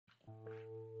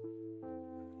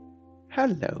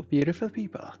Hello, beautiful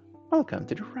people. Welcome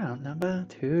to the round number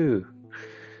 2.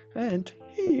 And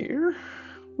here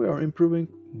we are improving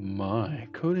my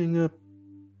coding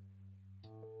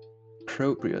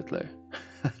appropriately.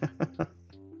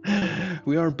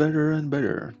 We are better and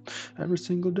better every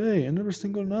single day and every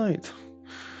single night.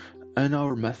 And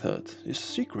our method is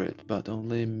secret, but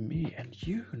only me and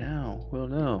you now will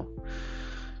know.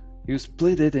 You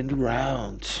split it into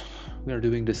rounds. We are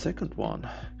doing the second one.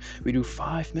 We do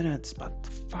 5 minutes, but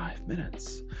 5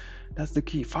 minutes. That's the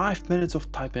key. 5 minutes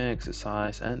of typing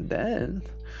exercise, and then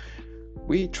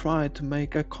we try to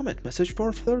make a commit message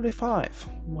for 35.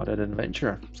 What an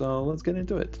adventure. So let's get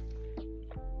into it.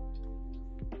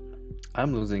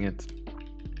 I'm losing it.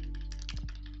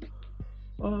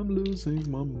 I'm losing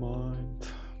my mind.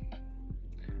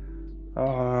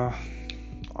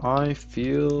 I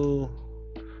feel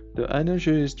the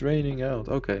energy is draining out.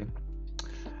 Okay.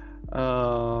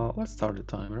 Let's start the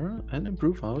timer and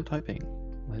improve our typing.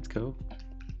 Let's go.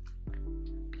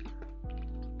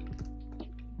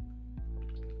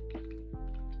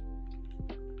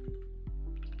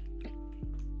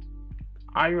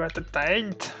 Are you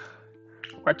entertained?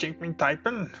 Watching me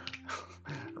typing?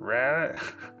 Really?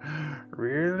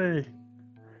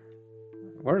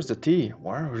 Where's the T?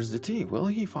 Where's the T? Will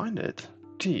he find it?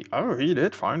 T. Oh, he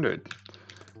did find it.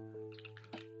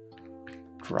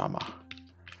 Drama.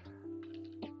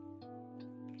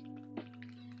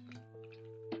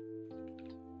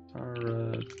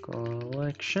 Alright,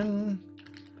 collection.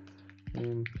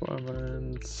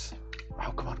 Implements.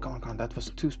 Oh, come on. That was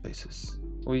 2 spaces.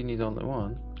 We need only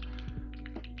 1.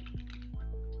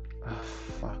 Oh,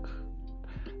 fuck.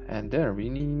 And there, we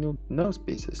need no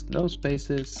spaces. No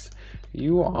spaces.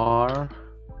 You are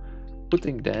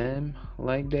putting them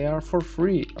like they are for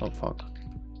free. Oh, fuck.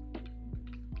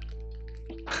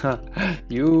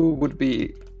 You would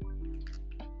be...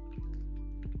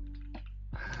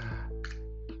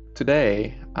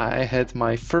 Today, I had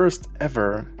my first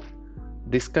ever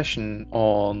discussion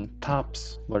on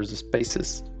tabs versus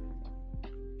spaces.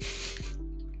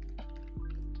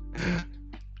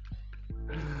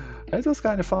 It was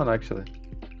kind of fun, actually.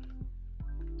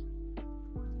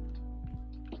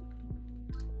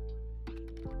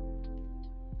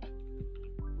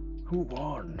 Who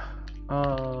won?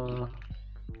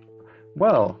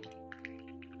 Well,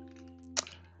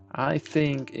 I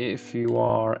think if you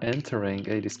are entering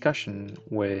a discussion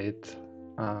with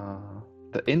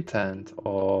the intent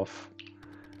to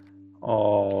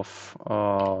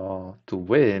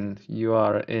win, you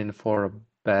are in for a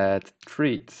bad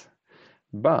treat.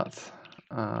 But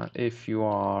if you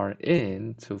are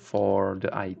for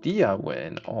the idea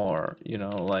win, or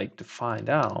like to find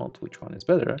out which one is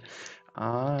better,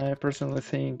 I personally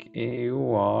think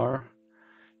you are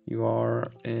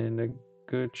in a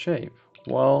good shape.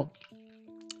 Well,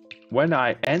 when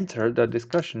I entered the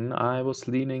discussion, I was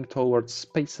leaning towards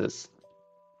spaces.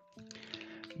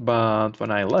 But when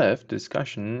I left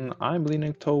discussion, I'm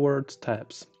leaning towards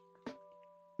tabs.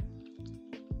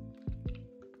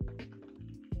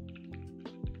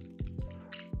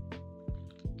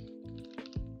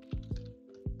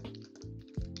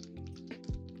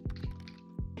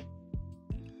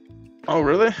 Oh,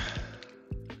 really?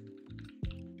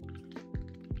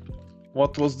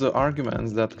 What was the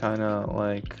arguments that kind of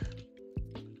like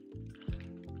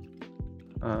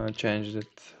changed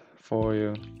it for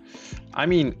you? I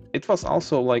mean, it was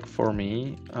also like for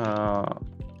me,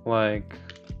 like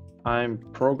I'm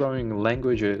programming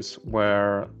languages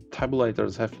where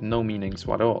tabulators have no meanings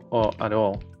at all.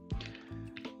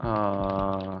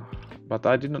 But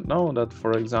I didn't know that,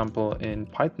 for example, in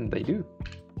Python they do.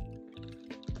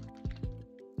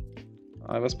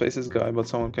 I'm a spaces guy, but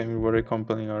someone came with very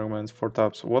compelling arguments for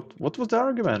tabs. What was the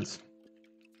arguments?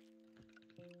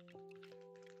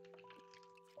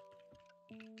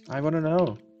 I want to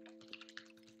know.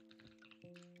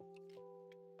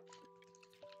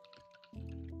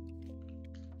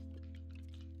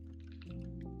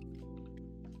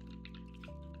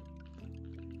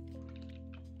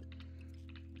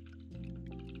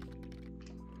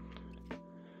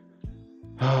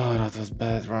 Oh, that was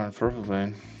bad run,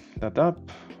 probably. That up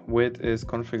width is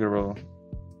configurable.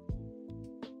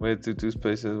 Width to 2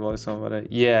 spaces while somebody...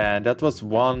 Yeah, that was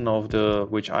one of the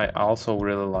which I also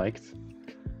really liked.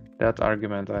 That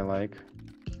argument I like.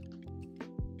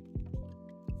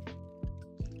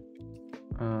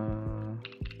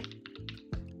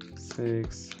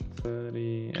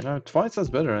 630, and twice as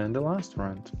better in the last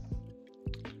round.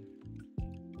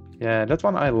 Yeah, that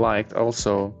one I liked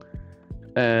also,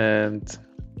 but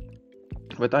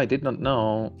I did not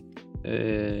know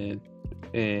in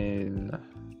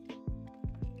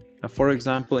For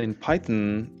example, in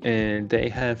Python, they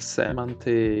have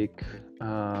semantic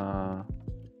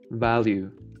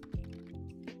value.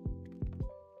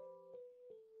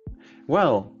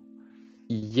 Well,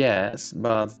 yes,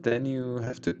 but then you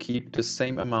have to keep the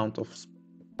same amount of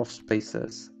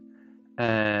spaces,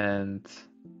 and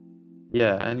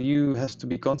yeah, and you have to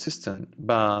be consistent.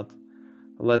 But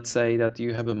let's say that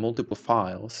you have a multiple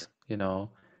files, you know,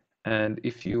 and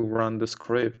if you run the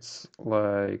scripts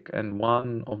like, and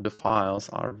one of the files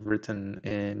are written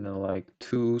in like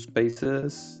 2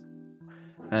 spaces,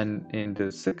 and in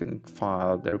the second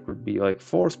file there could be like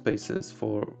 4 spaces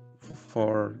for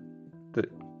the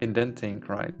indenting,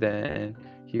 right? Then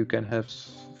you can have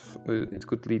it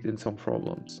could lead in some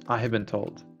problems. I have been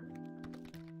told.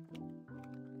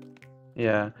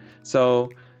 Yeah, so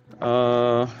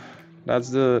that's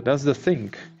the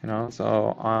thing, you know.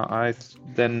 So I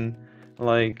then,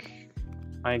 like,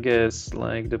 I guess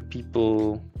like the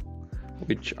people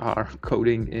which are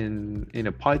coding in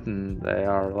a Python, they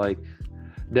are like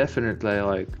definitely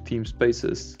like team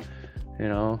spaces, you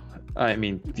know. I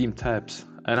mean team tabs,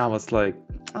 and I was like,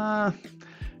 ah,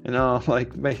 you know,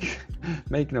 like make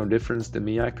no difference to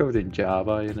me. I code in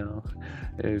Java, you know.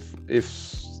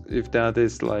 If that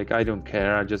is like, I don't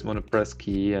care. I just want to press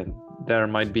key, and there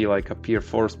might be like appear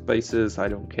 4 spaces. I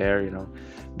don't care, you know.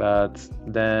 But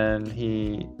then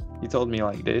he told me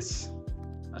like this,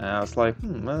 and I was like,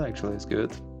 that actually is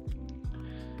good.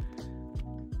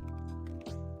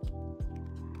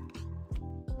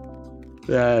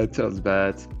 Yeah, it sounds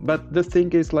bad. But the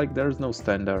thing is, like, there's no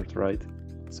standard, right?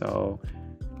 So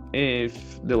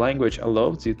if the language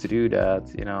allows you to do that,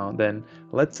 you know, then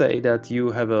let's say that you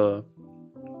have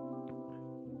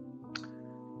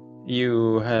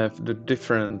the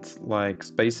different like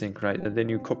spacing, right? And then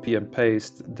you copy and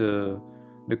paste the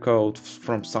code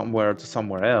from somewhere to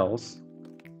somewhere else,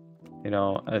 you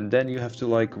know, and then you have to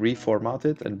like reformat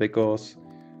it, and because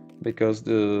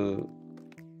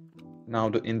now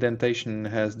the indentation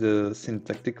has the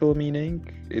syntactical meaning,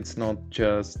 it's not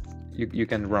just you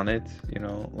can run it, you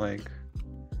know, like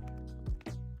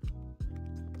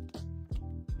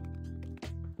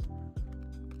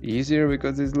easier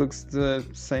because it looks the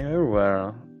same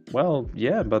everywhere. Well,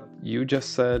 yeah, but you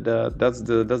just said that's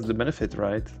the benefit,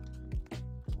 right?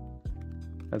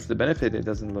 That's the benefit. It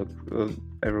doesn't look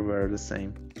everywhere the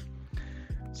same.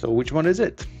 So which one is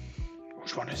it?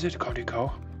 Which one is it,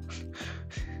 Codico?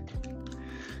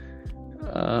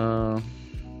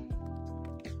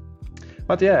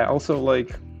 But yeah, also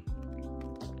like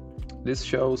this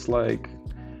shows like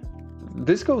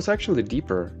this goes actually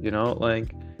deeper, you know,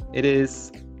 like it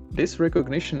is this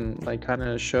recognition like kind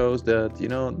of shows that, you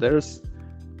know, there's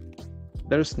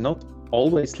not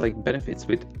always like benefits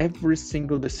with every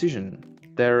single decision.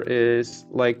 There is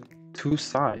like 2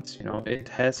 sides, you know. It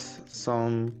has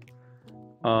some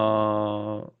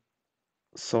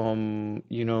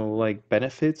you know, like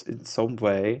benefits in some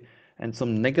way and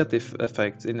some negative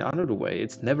effects in another way.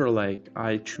 It's never like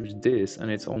I choose this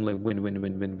and it's only win win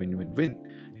win win win win win,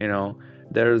 you know.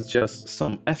 There's just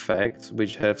some effects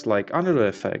which have like other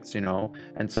effects, you know,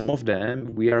 and some of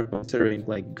them we are considering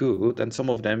like good and some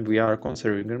of them we are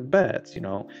considering bad, you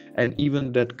know. And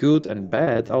even that good and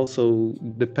bad also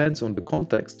depends on the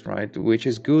context, right? Which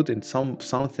is good in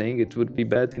something, it would be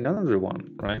bad in another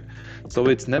one, right? So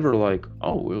it's never like,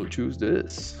 oh, we'll choose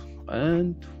this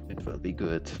and it will be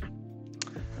good.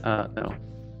 No.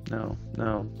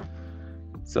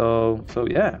 So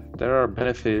yeah, there are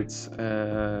benefits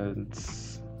and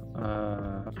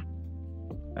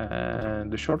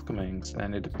the shortcomings,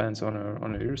 and it depends on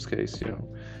a use case, you know.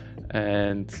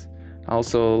 And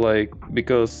also like,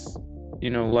 because,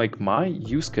 you know, like my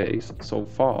use case so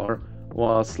far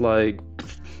was like,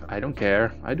 I don't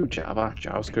care. I do Java,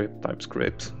 JavaScript,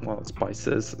 TypeScript. Well,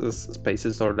 spaces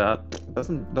or that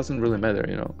doesn't really matter,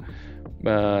 you know.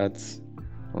 But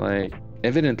like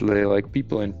evidently, like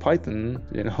people in Python,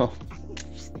 you know,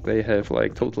 they have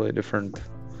like totally different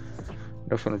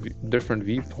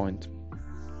viewpoint.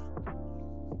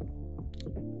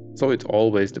 So it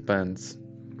always depends.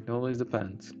 It always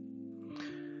depends.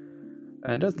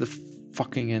 And that's the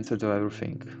fucking answer to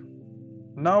everything.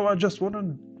 Now I just want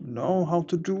to know how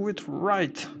to do it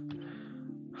right.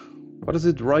 What does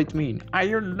it right mean? I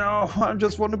don't know. I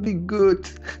just want to be good.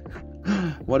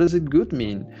 What does it good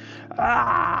mean?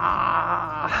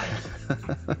 Ah!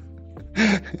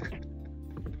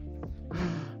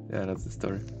 Yeah, that's the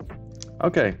story.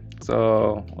 Okay,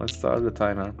 so let's start the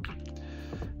timer.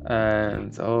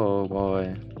 And oh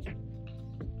boy,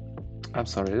 I'm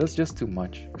sorry, that's just too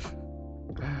much.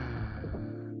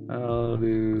 I'll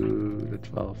do the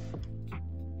 12.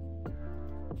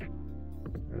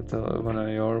 Tell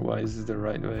OpenAI why is this the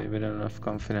right way with enough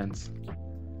confidence.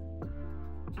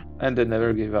 And they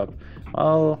never give up.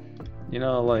 Well, you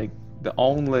know, like the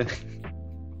only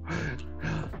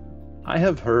I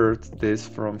have heard this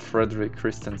from Frederick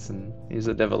Christensen. He's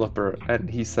a developer, and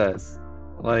he says,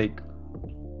 like,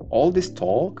 all this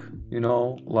talk, you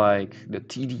know, like the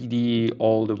TDD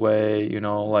all the way, you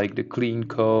know, like the clean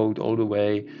code all the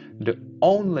way, the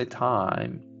only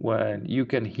time when you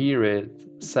can hear it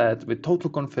said with total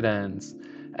confidence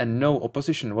and no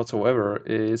opposition whatsoever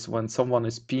is when someone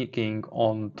is speaking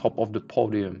on top of the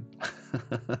podium.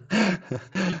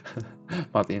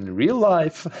 But in real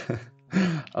life,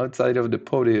 outside of the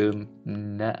podium,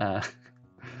 nah.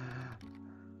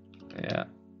 Yeah.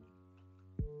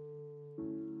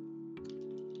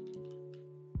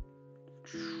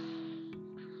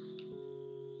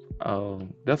 Oh,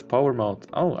 that's power mode.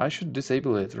 Oh, I should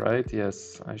disable it, right?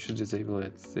 Yes, I should disable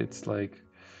it. It's like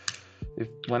if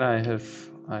when I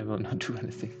will not do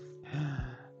anything.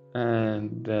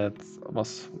 And that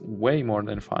was way more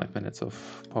than 5 minutes of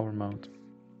power mode.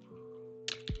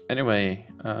 Anyway,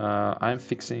 I'm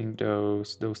fixing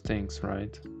those things,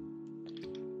 right?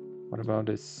 What about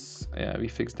this? Yeah, we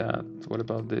fixed that. What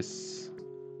about this?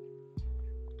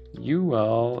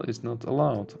 UL is not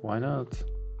allowed. Why not?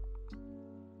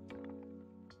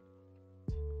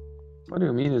 What do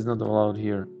you mean it's not allowed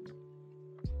here?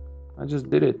 I just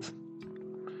did it.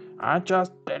 I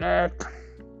just did it.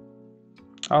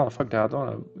 Oh, fuck that.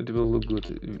 Oh, it will look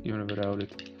good even without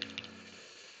it.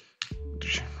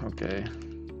 Okay.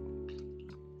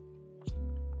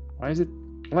 Why is it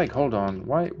like, hold on,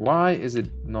 why is it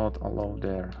not allowed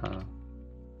there, huh?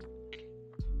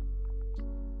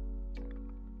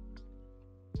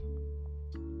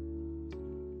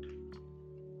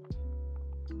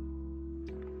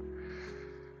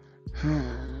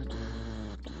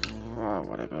 Oh,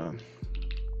 whatever.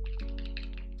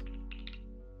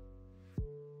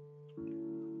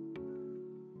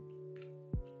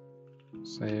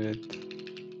 Save it.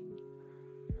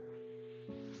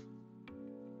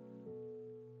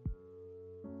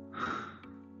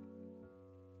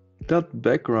 That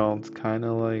background kind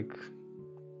of like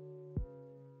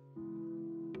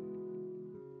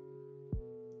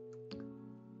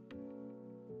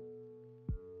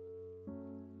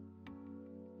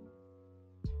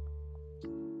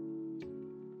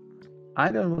I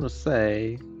don't want to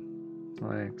say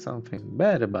like something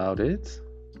bad about it.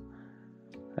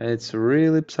 It's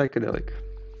really psychedelic.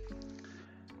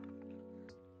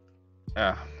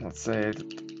 Yeah, let's say it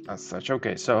as such.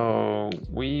 Okay, so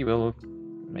we will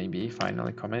maybe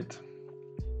finally commit.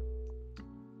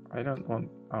 I don't want.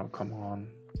 Oh, come on.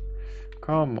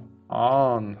 Come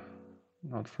on.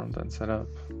 Not front-end setup.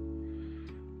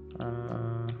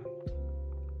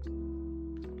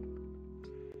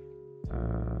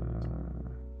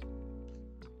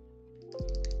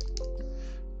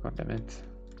 God damn it.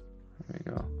 There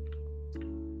we go.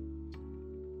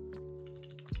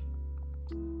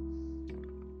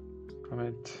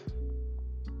 Commit.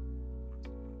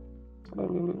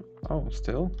 Oh,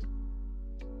 still?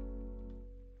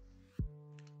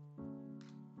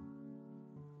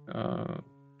 Oh,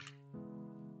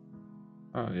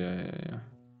 yeah.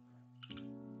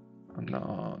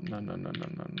 No.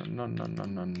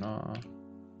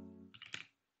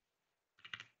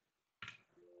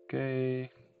 Okay.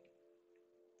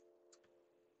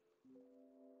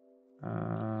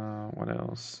 What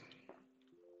else?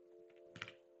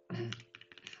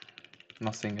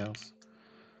 Nothing else.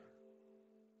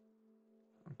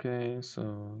 Okay,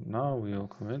 so now we'll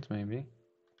commit maybe.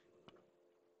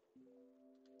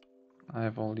 I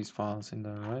have all these files in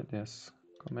there, right? Yes.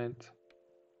 Commit.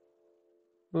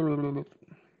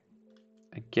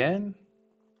 Again?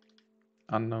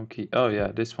 Unknown key. Oh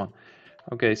yeah, this one.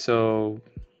 Okay, so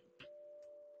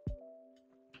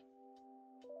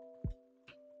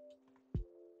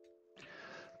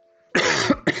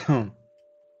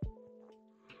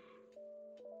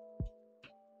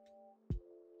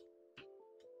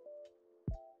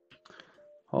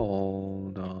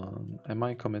hold on. Am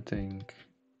I committing?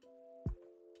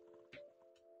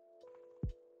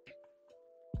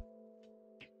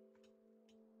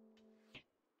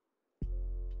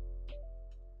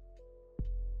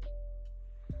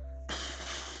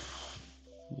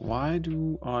 Why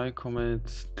do I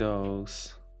commit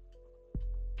those?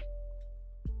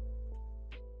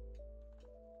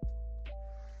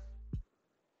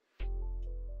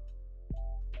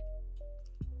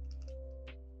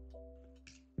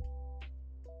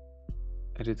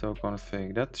 Editor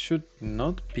config. That should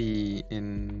not be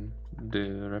in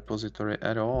the repository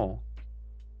at all.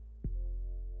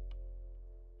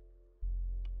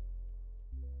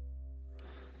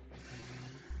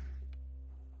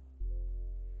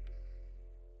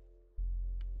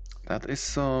 That is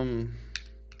some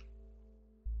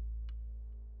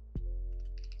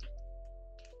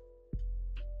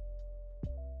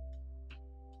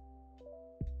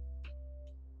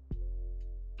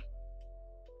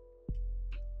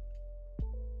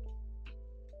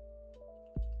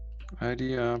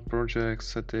idea, project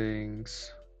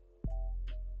settings.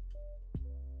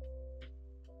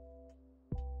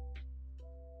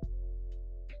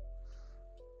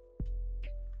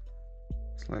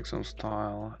 Select some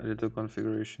style, editor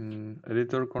configuration,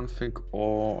 editor config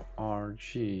org.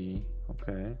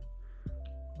 Okay,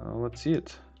 let's see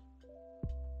it.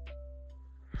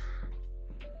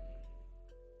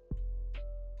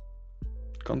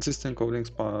 Consistent coding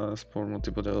space for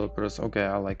multiple developers. Okay,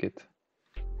 I like it.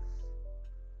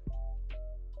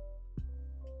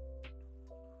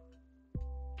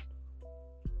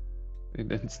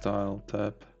 Indent style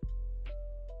tab.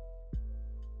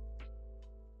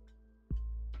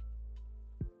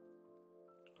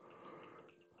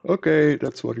 Okay,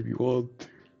 that's what we want.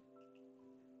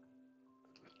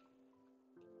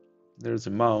 There's a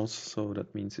mouse, so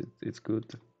that means it's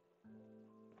good.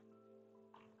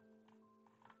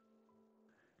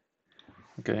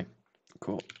 Okay,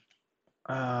 cool.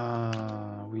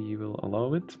 We will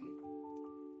allow it.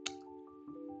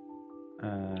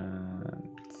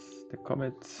 And the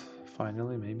commit,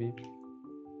 finally, maybe.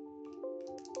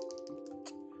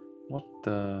 What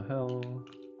the hell?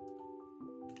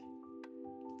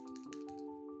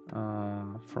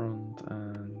 Front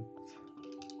and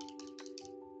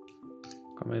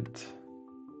commit.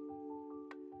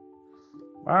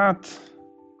 What?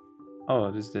 Oh,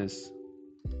 it is this.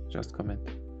 Just commit.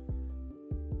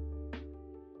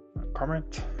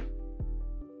 Commit.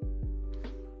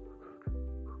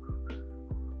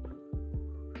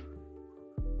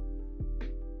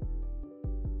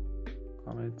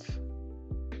 Commit.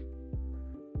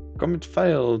 Commit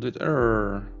failed with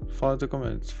error. Follow the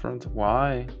commits. Front.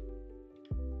 Why?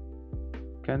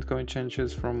 Can't commit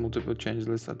changes from multiple change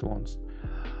lists at once.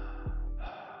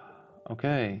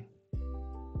 Okay.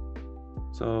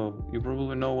 So you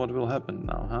probably know what will happen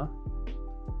now, huh?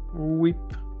 Weep.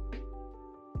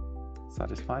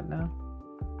 Satisfied now?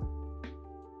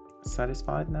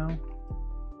 Satisfied now?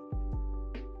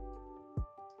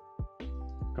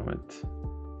 Commit.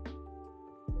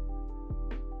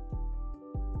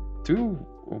 2.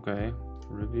 Okay.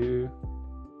 Review.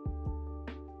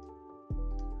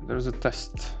 There's a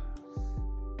test.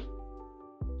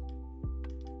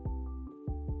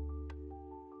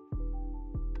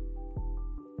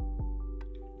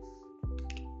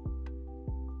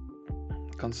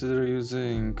 Consider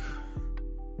using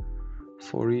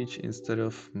for each instead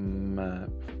of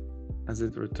map, as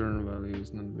it return value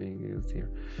is not being used here.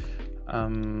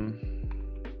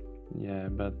 Yeah,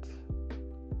 but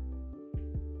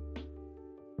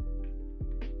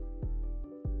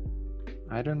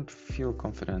I don't feel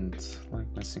confident like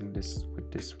messing this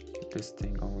with this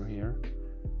thing over here.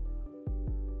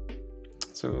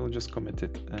 So we'll just commit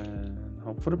it and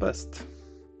hope for the best.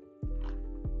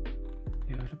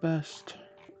 You're the best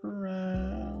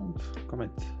around.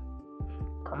 Commit.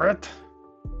 Commit.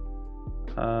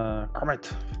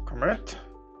 Commit. Commit.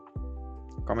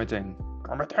 Committing.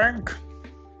 Committing.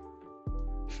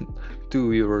 2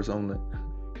 viewers only.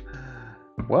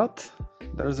 What?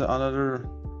 There's another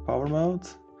power mode?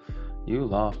 You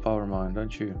love power mode,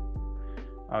 don't you?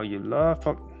 Oh, you love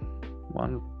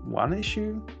one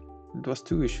issue? It was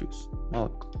 2 issues. Well,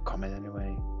 comment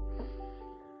anyway.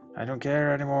 I don't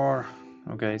care anymore.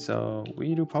 Okay, so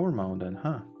we do power mode then,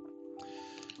 huh?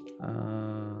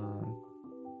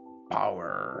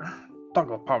 Power.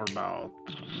 Toggle power mode.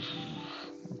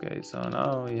 Okay, so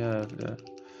now we have the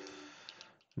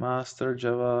master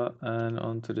Java and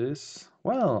onto this.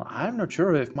 Well, I'm not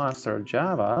sure if master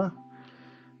Java.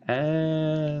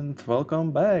 And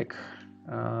welcome back.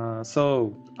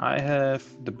 So I have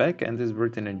the backend is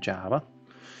written in Java.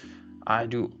 I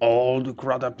do all the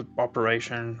CRUD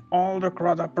operations on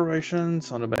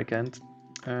the backend,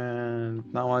 and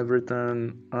now I've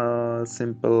written a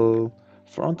simple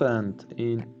front end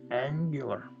in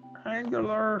Angular.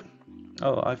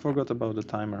 Oh, I forgot about the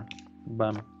timer.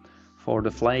 Bam. For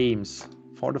the flames.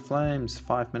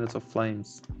 5 minutes of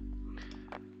flames.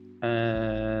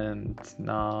 And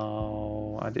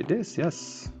now I did this,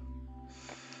 yes.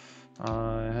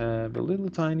 I have a little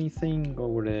tiny thing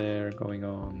over there going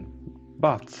on,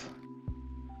 but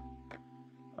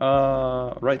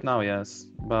right now, yes,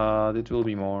 but it will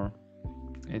be more.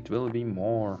 It will be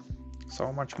more,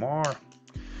 so much more.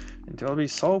 It will be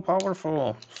so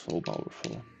powerful, so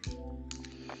powerful.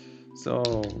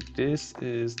 So this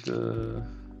is the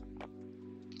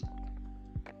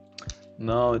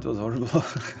No, it was horrible.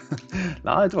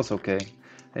 No, it was okay.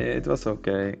 It was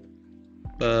okay.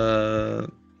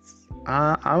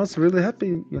 I was really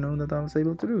happy, you know, that I was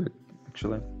able to do it,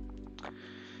 actually.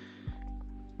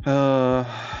 Uh,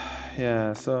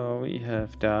 yeah, so we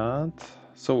have that.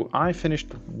 So I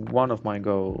finished one of my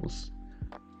goals.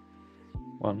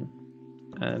 One.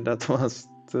 And that was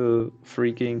to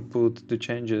freaking put the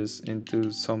changes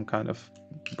into some kind of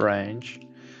branch.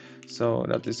 So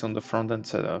that is on the front end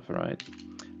setup, right?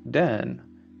 Then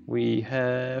we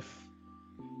have,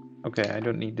 okay, I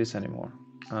don't need this anymore.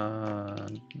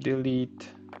 Delete.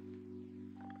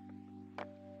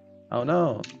 Oh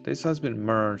no, this has been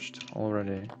merged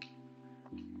already.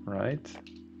 Right?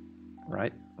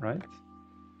 Right? Right?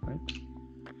 Right?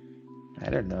 I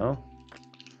don't know.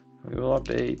 We will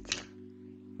update.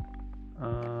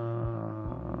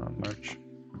 Merge.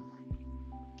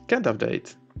 Can't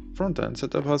update. Front end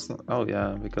setup has no, oh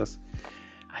yeah, because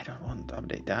I don't want to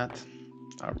update that.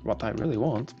 What I really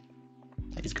want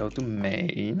is go to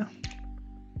main.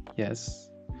 Yes.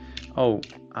 Oh,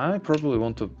 I probably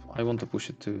want to. I want to push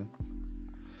it to.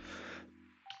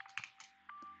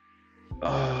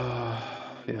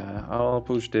 Yeah, I'll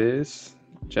push this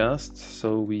just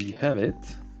so we have it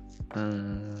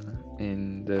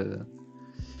in the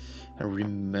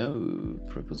remote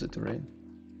repository.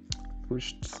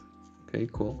 Pushed. Okay,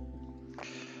 cool.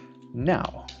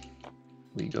 Now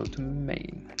we go to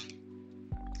main.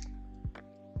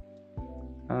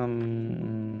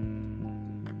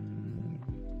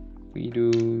 We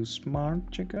do smart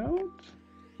checkout.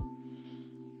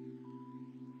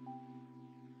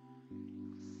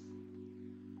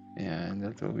 Yeah, and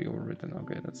that will be overwritten.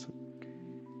 Okay, that's okay.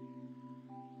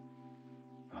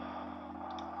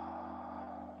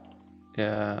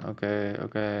 Yeah, okay.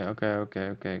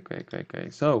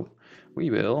 So we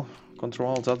will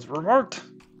control that remote.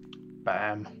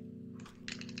 Bam.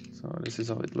 So this is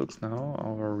how it looks now,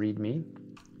 our readme.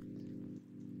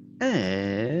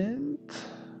 And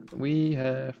we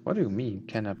have, what do you mean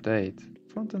can update?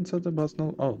 Front-end setup has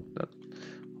no, oh, that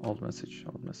old message.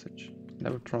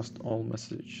 Never trust all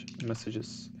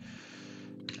messages.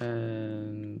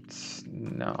 And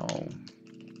now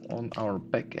on our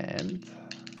backend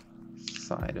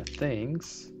side of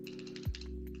things,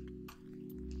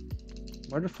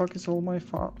 where the fuck is all my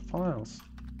files?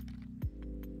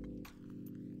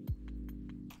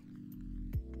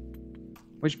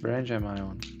 Which branch am I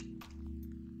on?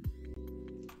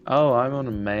 Oh, I'm on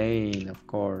a main, of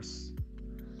course.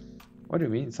 What do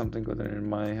you mean something got in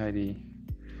my ID?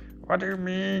 What do you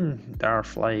mean? There are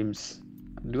flames.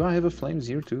 Do I have a flames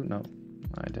here too? No,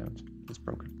 I don't. It's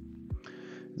broken.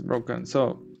 It's broken.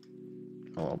 So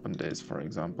I'll open this, for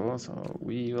example. So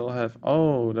we will have,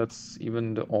 oh, that's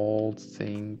even the old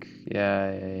thing.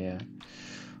 Yeah.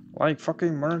 Like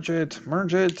fucking merge it.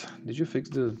 Did you fix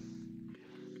the...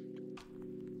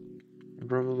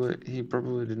 He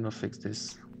probably did not fix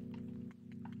this.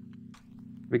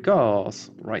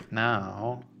 Because right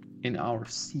now in our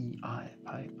CI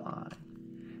pipeline,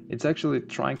 it's actually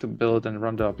trying to build and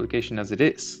run the application as it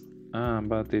is.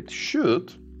 But it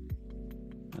should,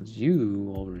 as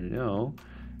you already know,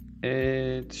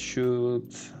 it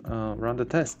should run the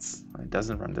tests. It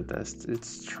doesn't run the tests.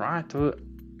 It's trying to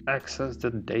access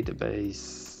the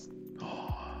database.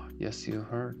 Oh, yes, you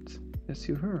heard. It's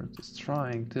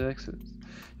trying to access.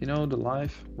 You know, the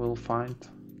life will find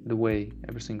the way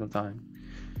every single time.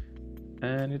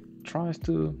 And it tries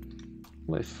to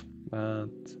live, but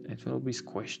it will be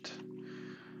squished.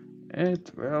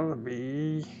 It will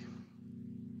be...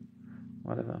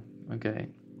 whatever. Okay.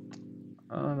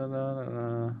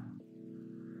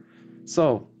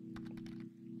 So,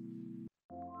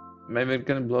 maybe it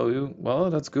can blow you. Well,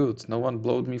 that's good. No one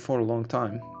blowed me for a long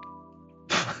time.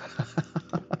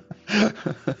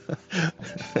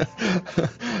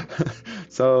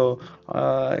 So,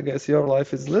 I guess your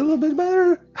life is a little bit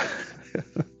better.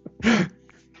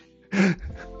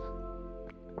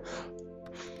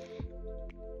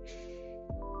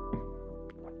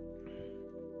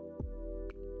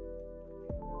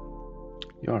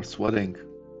 You are sweating.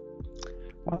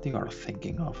 What you are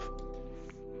thinking of?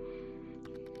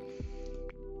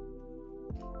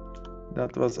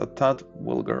 That was a tad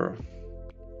vulgar.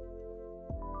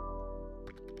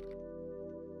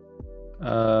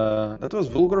 That was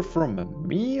vulgar from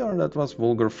me, or that was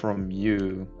vulgar from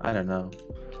you? I don't know.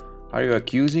 Are you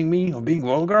accusing me of being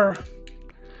vulgar?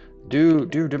 Do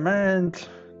you demand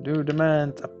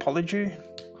apology?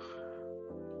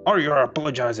 Or you're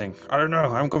apologizing? I don't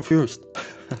know, I'm confused.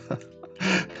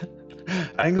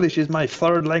 English is my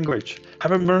third language.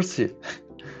 Have a mercy.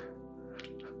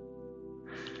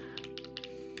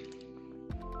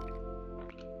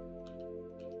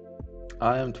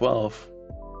 I am 12.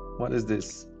 What is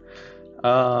this?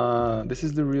 This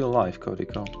is the real life,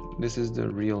 Kodiko. This is the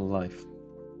real life.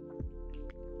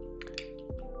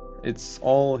 It's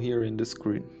all here in the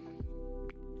screen.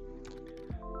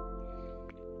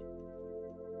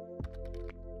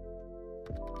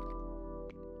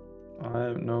 I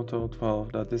am not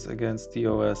 12. That is against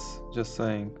TOS. Just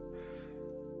saying.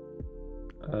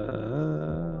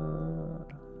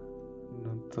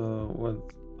 Not what?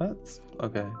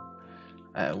 Okay.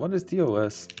 What is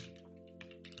TOS?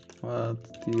 What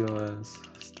TOS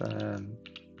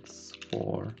stands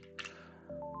for?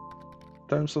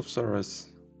 Terms of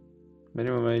service.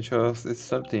 Minimum age of is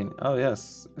 13. Oh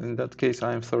yes, in that case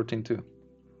I am 13 too.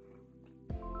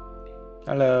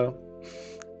 Hello.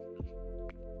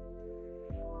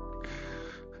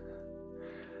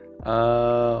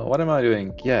 What am I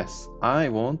doing? Yes, I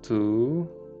want to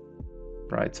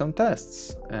write some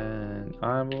tests, and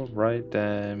I will write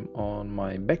them on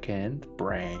my backend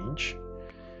branch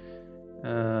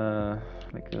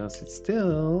because it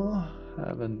still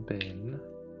haven't been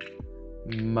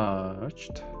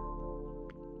merged.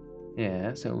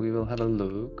 Yeah, so we will have a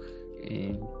look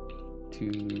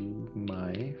into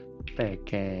my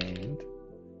backend.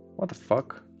 What the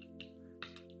fuck?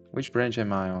 Which branch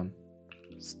am I on?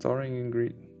 Storing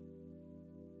ingredient.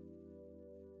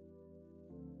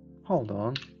 Hold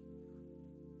on.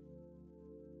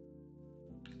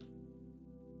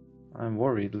 I'm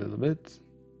worried a little bit.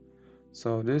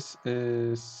 So this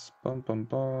is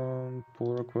pull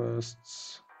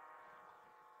requests,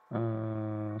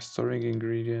 storing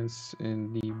ingredients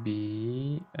in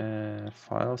DB,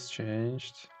 files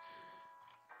changed.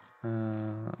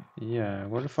 Yeah,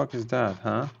 what the fuck is that,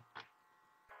 huh?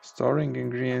 Storing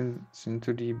ingredients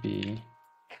into DB.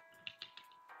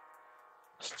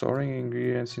 Storing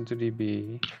ingredients into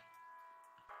DB.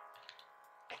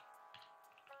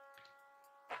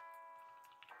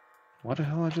 What the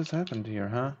hell just happened here,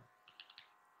 huh?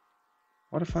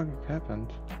 What the fuck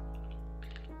happened?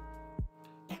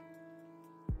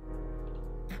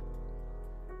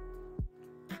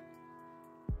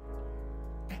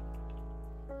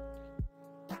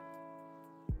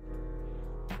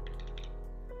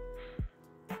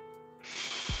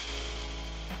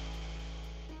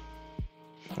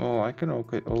 Oh, I can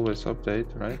always update,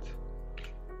 right?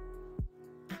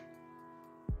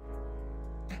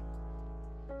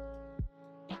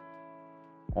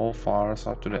 All files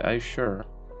up to the A, sure.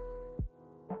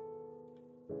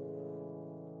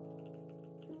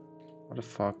 What the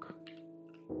fuck?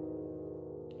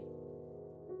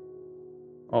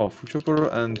 Oh, food chopper,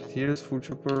 and here's food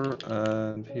chopper,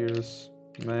 and here's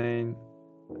main.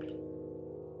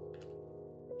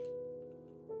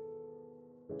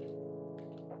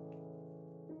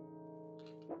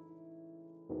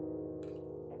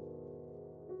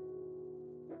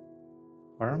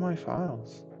 Where are my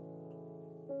files?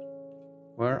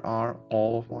 Where are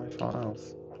all of my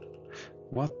files?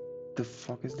 What the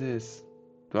fuck is this?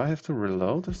 Do I have to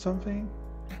reload or something?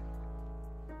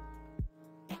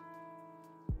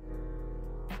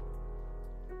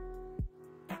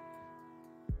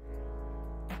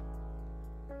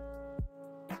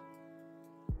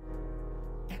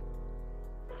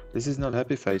 This is not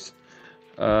happy face.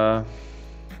 What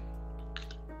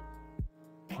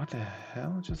the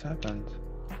hell just happened?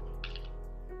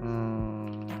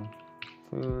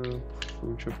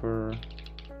 Food chopper,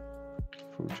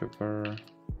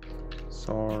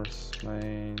 source,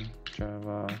 main,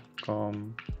 Java,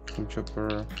 com, food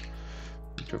chopper,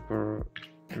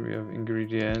 we have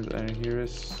ingredients, and here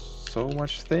is so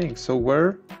much things. So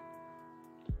where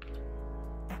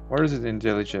is it,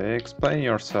 INTELLIJ? Explain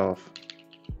yourself.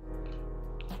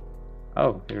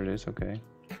 Oh, here it is, okay.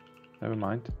 Never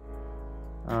mind.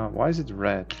 Why is it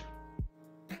red?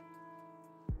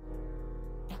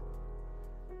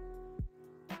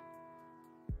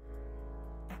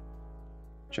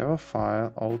 Java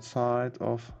file outside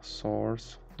of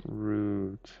source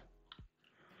root.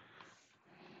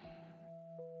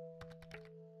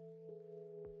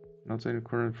 Not in the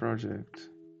current project.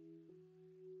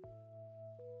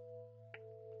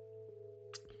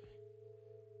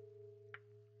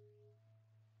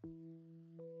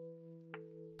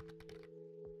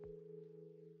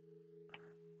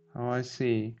 Oh, I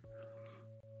see.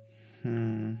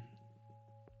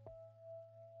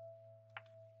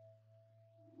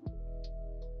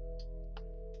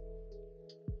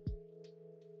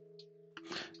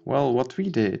 Well, what we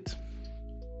did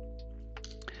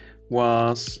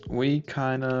was we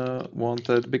kind of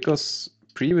wanted, because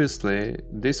previously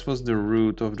this was the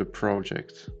root of the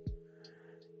project,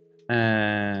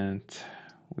 and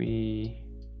we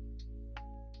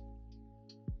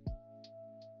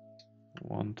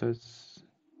wanted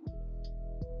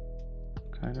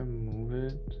kind of move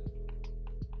it.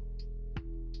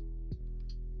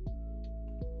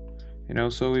 You know,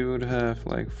 so we would have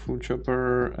like food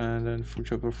chopper and then food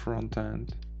chopper front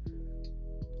end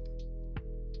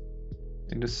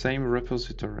in the same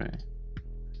repository.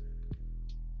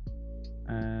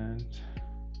 And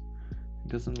it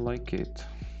doesn't like it.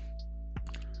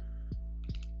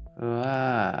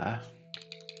 Ah.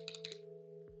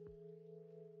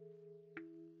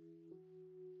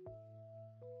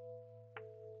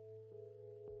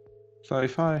 So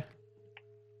if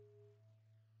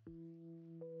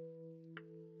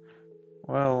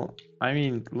well, I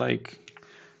mean, like,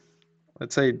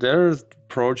 let's say there's the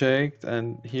project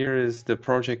and here is the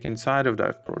project inside of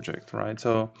that project, right?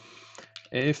 So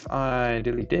if I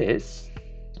delete this,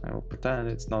 I will pretend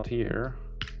it's not here.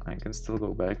 I can still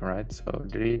go back, right? So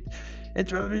delete.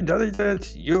 It will be deleted.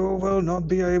 You will not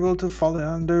be able to follow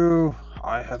undo.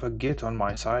 I have a Git on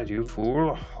my side, you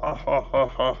fool. Ha ha ha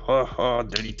ha ha ha.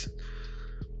 Delete.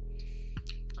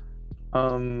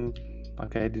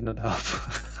 Okay, did not help.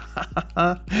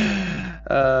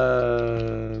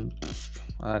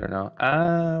 I don't know.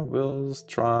 I will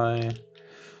try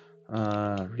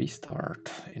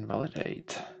restart,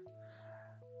 invalidate.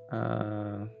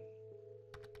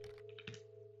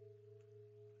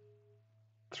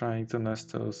 Trying to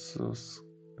nest those.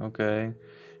 Okay.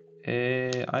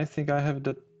 I think I have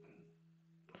that.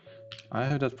 I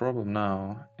have that problem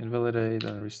now. Invalidate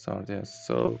and restart. Yes.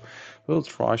 So we'll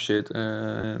trash it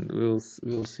and we'll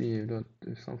see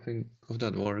if something of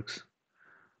that works.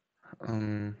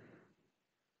 And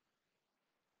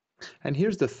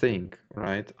here's the thing,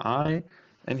 right? And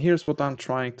here's what I'm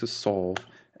trying to solve,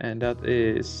 and that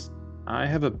is I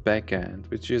have a backend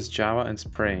which is Java and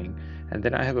Spring, and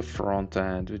then I have a front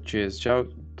end which is Java,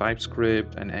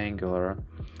 TypeScript, and Angular,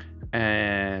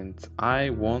 and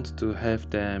I want to have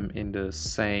them in the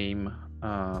same.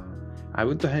 I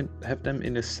want to have them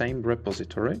in the same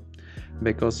repository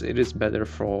because it is better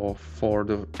for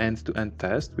the end-to-end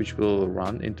test, which will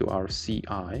run into our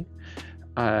CI.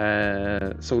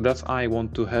 So that's I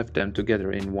want to have them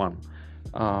together in one.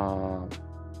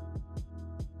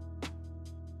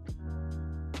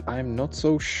 I'm not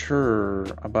so sure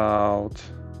about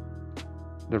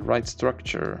the right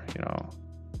structure, you know.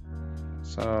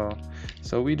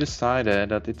 So we decided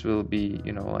that it will be,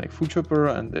 you know, like food chopper,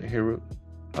 and here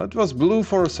it was blue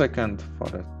for a second for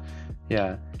that.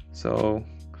 Yeah. So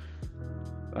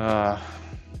I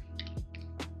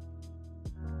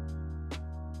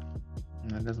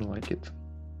doesn't like it.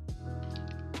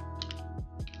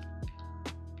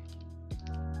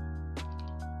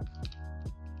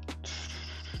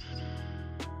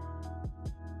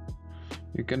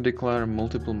 You can declare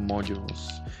multiple modules.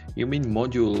 You mean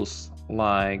modules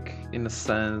like in the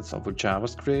sense of a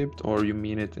JavaScript, or you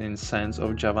mean it in sense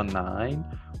of Java 9,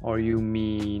 or you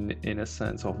mean in a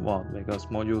sense of what? Because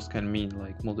modules can mean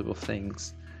like multiple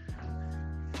things.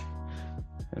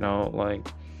 You know, like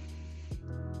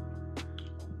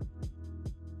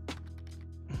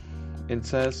it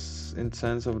says in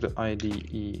sense of the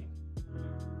IDE.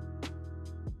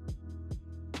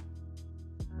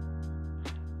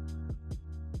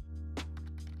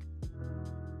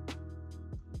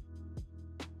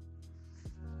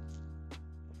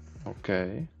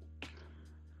 Okay.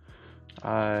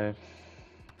 I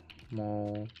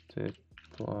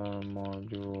multiply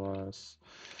modules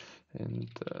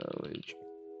INTELLIJ.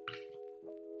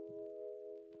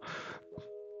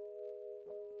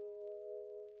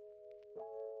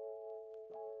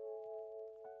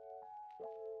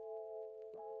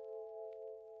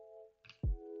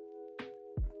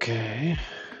 Okay.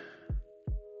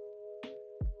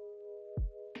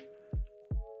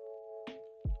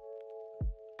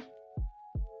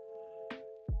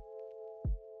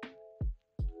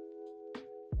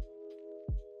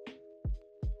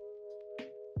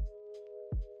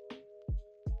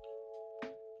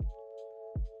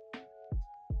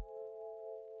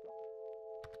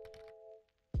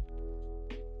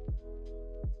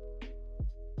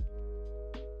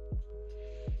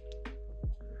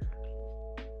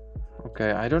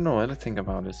 Okay, I don't know anything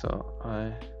about it, so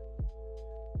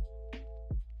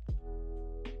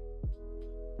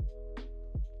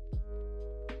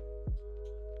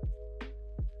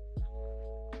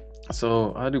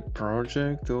I do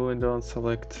project, do and don't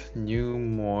select new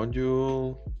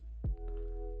module.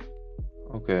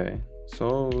 Okay,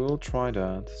 so we'll try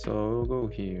that. So we'll go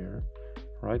here,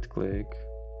 right click.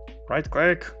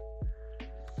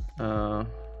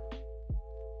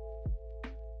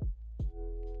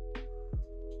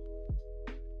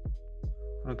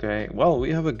 Okay, well,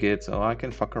 we have a Git, so I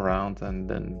can fuck around and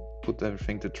then put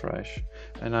everything to trash,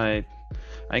 and I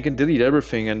can delete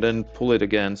everything and then pull it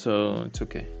again, so it's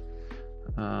okay.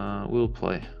 We'll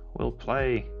play. We'll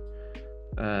play.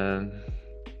 Yeah.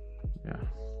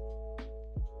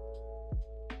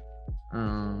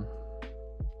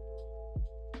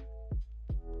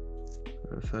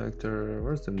 Refactor.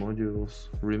 Where's the modules?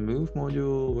 Remove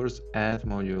module. Where's add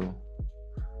module?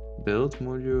 Build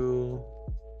module.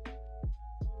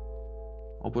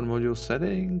 Open module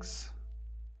settings.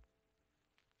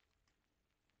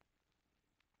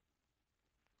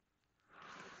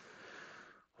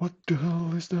 What the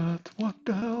hell is that? What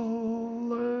the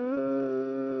hell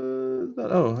is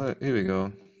that? Oh, here we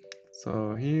go.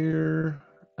 So here,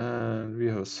 and we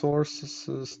have sources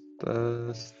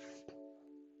test.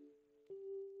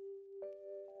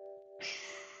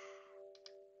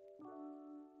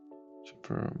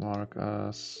 Super mark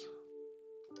as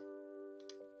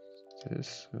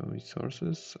this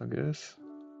resources, I guess.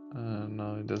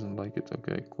 No, it doesn't like it.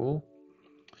 Okay, cool.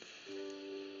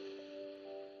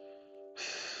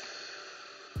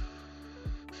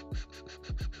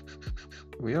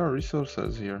 We are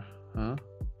resources here, huh?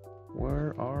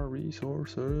 Where are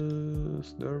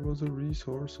resources? There was a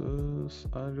resources.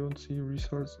 I don't see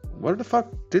resource. Where the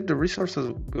fuck did the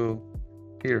resources go?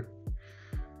 Here.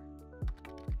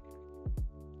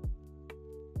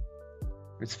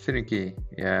 It's finicky,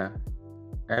 yeah,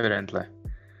 evidently.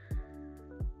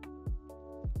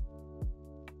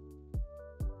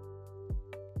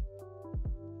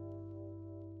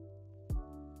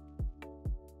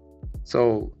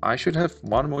 So I should have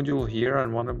one module here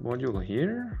and one module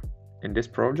here in this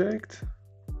project,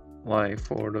 like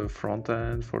for the front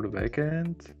end, for the back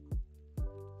end.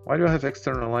 Why do I have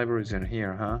external libraries in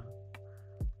here, huh?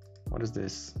 What is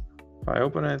this? If I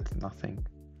open it, nothing.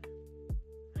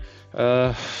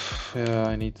 Yeah,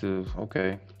 I need to,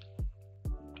 okay.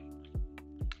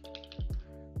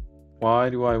 Why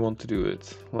do I want to do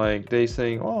it? Like they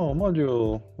saying, oh,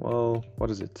 module, well, what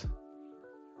is it?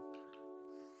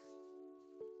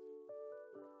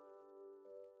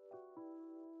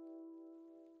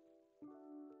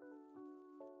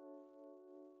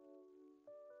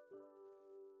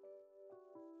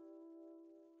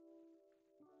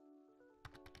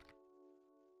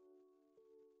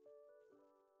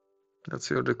 That's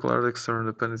your declared external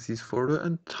dependencies for the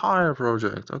entire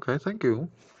project. Okay, thank you.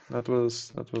 That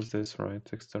was this, right?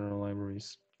 External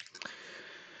libraries.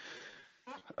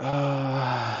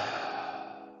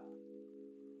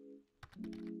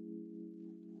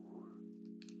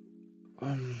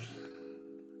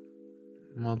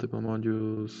 Multiple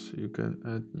modules. You can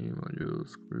add new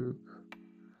modules group.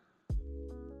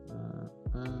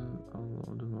 And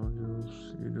all the modules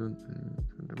you don't need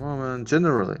at the moment.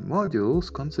 Generally, modules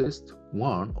consist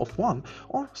of one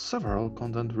or several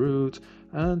content root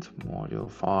and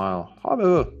module file.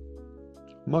 However,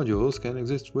 modules can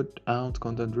exist without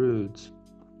content roots.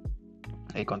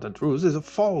 A content root is a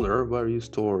folder where you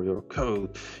store your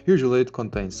code. Usually it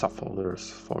contains subfolders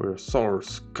for your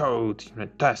source code,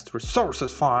 unit test,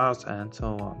 resources files, and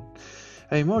so on.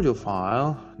 A module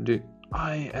file, the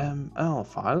IML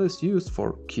file, is used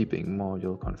for keeping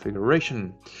module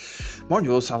configuration.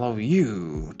 Modules allow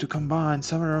you to combine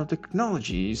several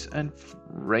technologies and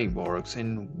frameworks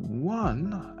in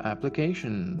one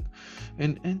application.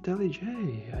 In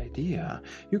INTELLIJ IDEA,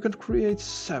 you can create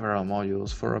several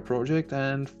modules for a project,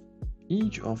 and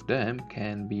each of them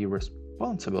can be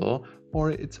responsible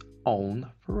for its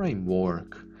own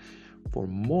framework. For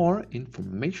more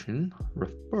information,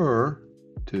 refer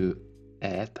to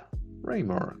Add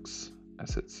Frameworks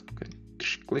assets. Okay,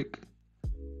 click.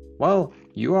 Well,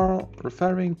 you are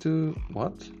referring to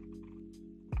what?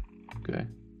 Okay.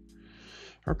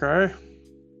 Okay.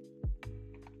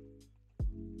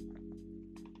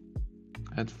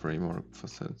 Add framework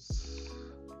facets.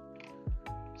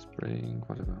 Spring,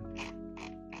 whatever.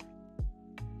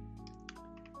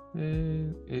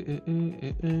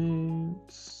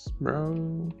 It's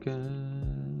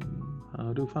broken.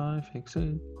 How do I fix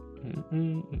it?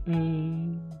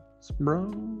 It's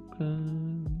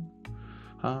broken.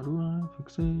 How do I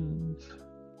fix it?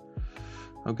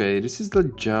 Okay, this is the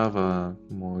Java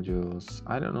modules.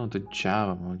 I don't know the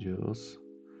Java modules.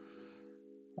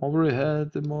 Already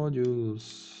had the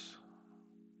modules.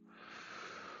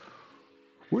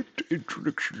 With the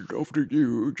introduction of the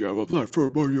new Java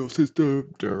platform module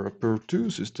system, there appear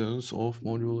two systems of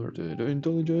modular data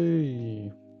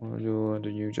IntelliJ module and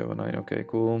the new Java 9. Okay,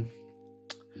 cool.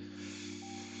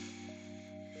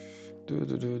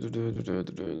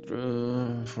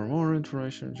 For more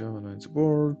information, Java 9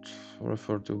 support,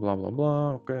 refer to blah blah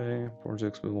blah. Okay,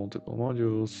 projects with multiple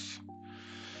modules.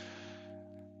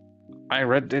 I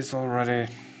read this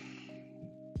already.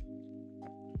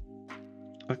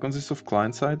 It consists of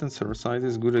client side and server side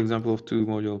is a good example of two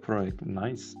module project.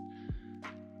 Nice.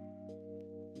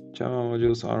 Java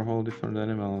modules are a whole different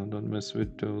animal. Don't mess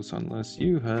with those unless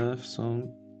you have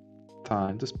some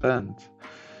time to spend.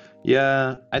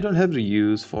 Yeah, I don't have the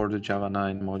use for the Java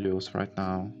 9 modules right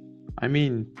now. I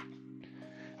mean,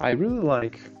 I really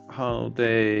like how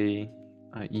they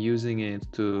are using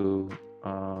it to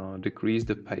decrease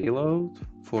the payload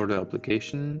for the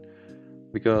application,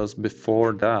 because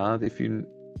before that, if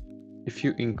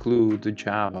you include the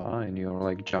Java in your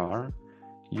like jar,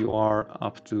 you are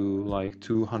up to like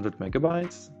 200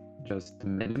 megabytes, just the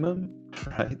minimum,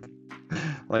 right?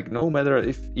 Like no matter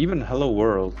if even Hello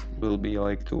World will be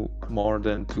like more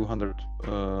than 200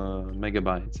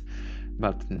 megabytes.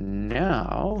 But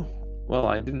now, well,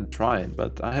 I didn't try it,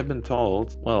 but I have been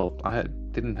told, well,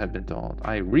 didn't have been told.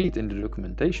 I read in the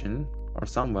documentation or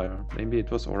somewhere, maybe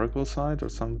it was Oracle site or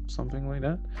something like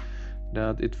that,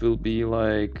 that it will be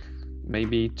like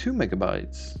maybe 2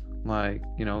 megabytes, like,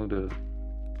 you know, the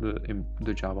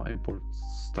Java import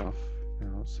stuff, you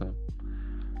know, so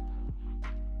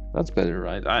that's better,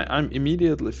 right? I'm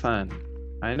immediately fan.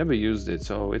 I never used it,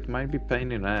 so it might be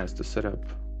pain in the ass to set up.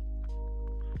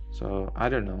 So I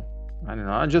don't know.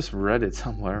 I just read it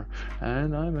somewhere,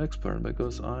 and I'm expert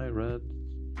because I read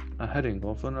a heading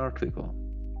of an article.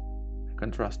 You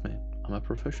can trust me. I'm a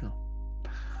professional.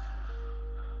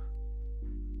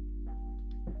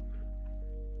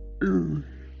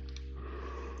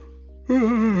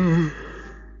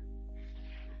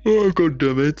 Oh, god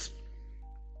damn it.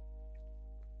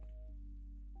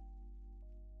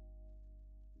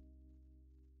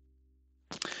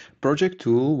 Project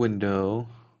tool window.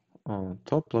 Oh,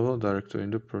 top level directory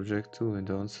in the project tool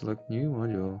window and select new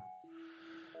module.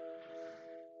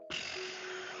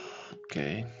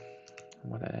 Okay.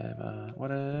 Whatever.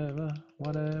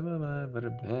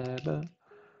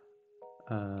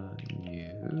 New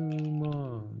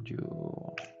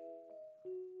module.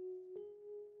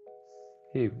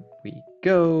 Here we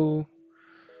go.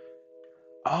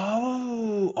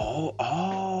 Oh.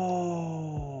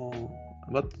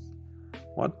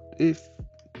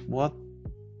 What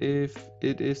if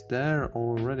it is there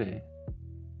already?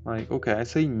 Like, okay, I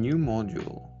say new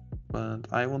module, but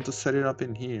I want to set it up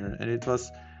in here, and it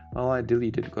was, well, I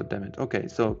deleted, god damn it. Okay,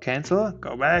 so cancel,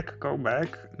 go back.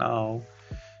 Now,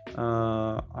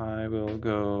 I will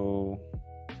go,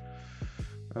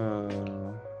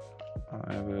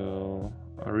 I will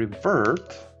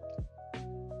revert.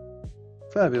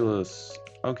 Fabulous.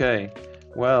 Okay,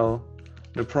 well,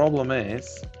 the problem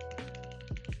is,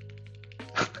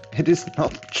 it is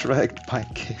not tracked by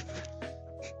Git.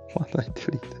 What I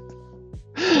deleted.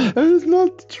 It is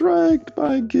not tracked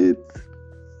by Git.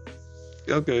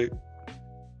 Okay.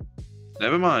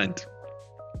 Never mind.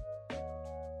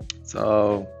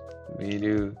 So we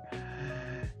do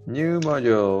new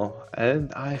module,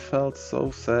 and I felt so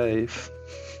safe.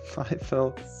 I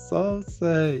felt so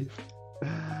safe.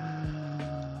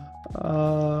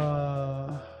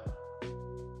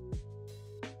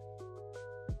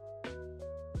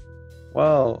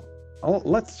 Well,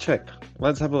 let's check.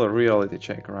 Let's have a reality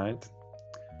check, right?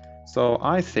 So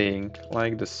I think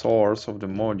like the source of the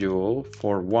module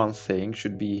for one thing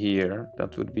should be here.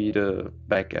 That would be the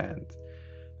backend.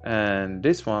 And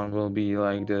this one will be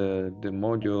like the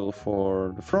module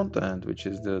for the front end, which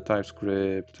is the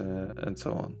TypeScript and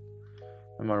so on.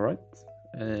 Am I right?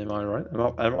 Am I right? Am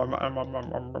I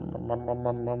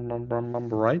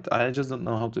right? I just don't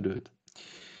know how to do it.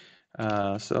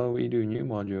 So we do new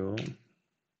module.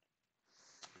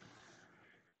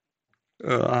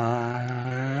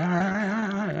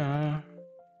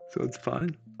 So it's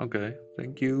fine. Okay,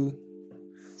 thank you,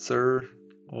 sir,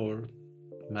 or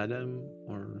madam,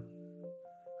 or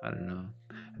I don't know.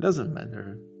 It doesn't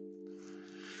matter.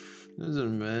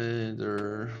 Doesn't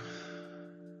matter.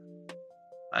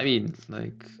 I mean,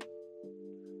 like,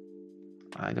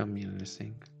 I don't mean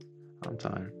anything. I'm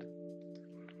tired.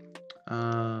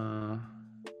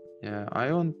 Yeah,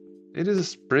 I want. It is a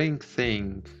spring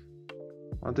thing.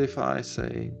 What if I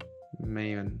say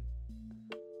Maven?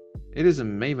 It is a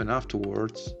Maven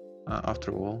afterwards.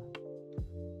 After all.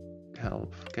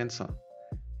 Help. Cancel.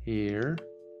 Here.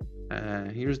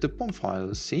 Here's the POM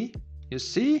file. See? You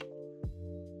see?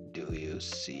 Do you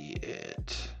see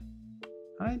it?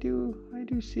 I do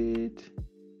see it.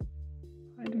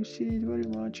 I do see it very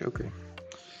much. Okay.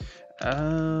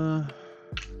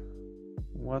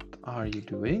 What are you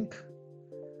doing?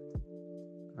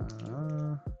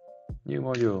 New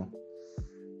module.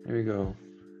 Here we go.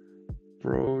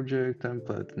 Project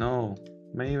template. No.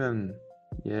 Maven.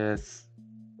 Yes.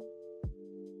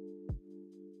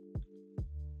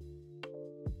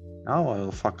 Now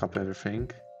I'll fuck up everything.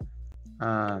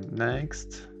 And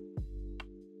next.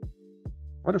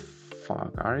 What the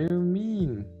fuck are you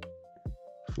mean?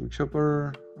 Food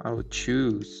chopper, I will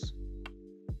choose.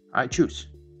 I choose.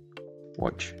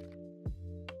 Watch.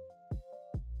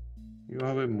 You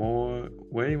have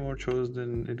way more choice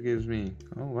than it gives me.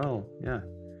 Oh well, yeah.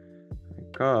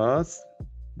 Because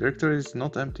directory is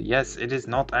not empty. Yes, it is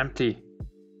not empty.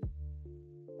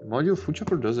 The module food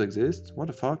chopper does exist. What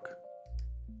the fuck?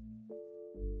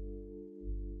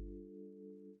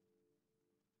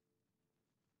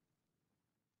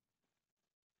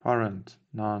 Parent,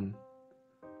 none.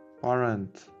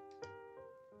 Parent.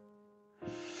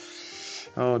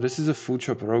 Oh, this is a food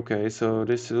chopper. Okay, so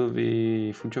this will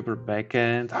be food chopper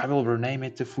backend. I will rename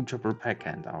it the food chopper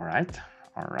backend. All right.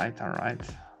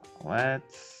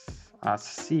 Let's us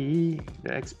see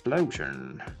the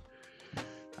explosion.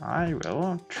 I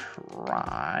will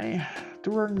try to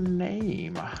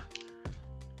rename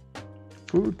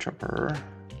food chopper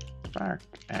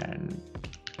backend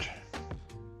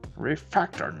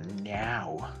refactor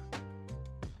now.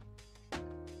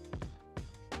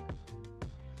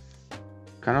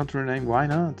 Cannot rename, why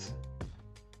not?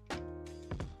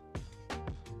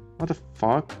 What the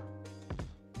fuck?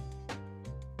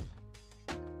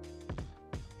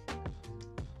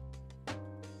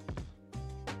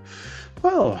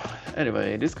 Well,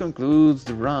 anyway, this concludes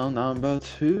the round number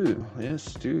 2.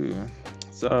 Yes, 2.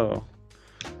 So,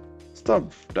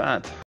 stop that.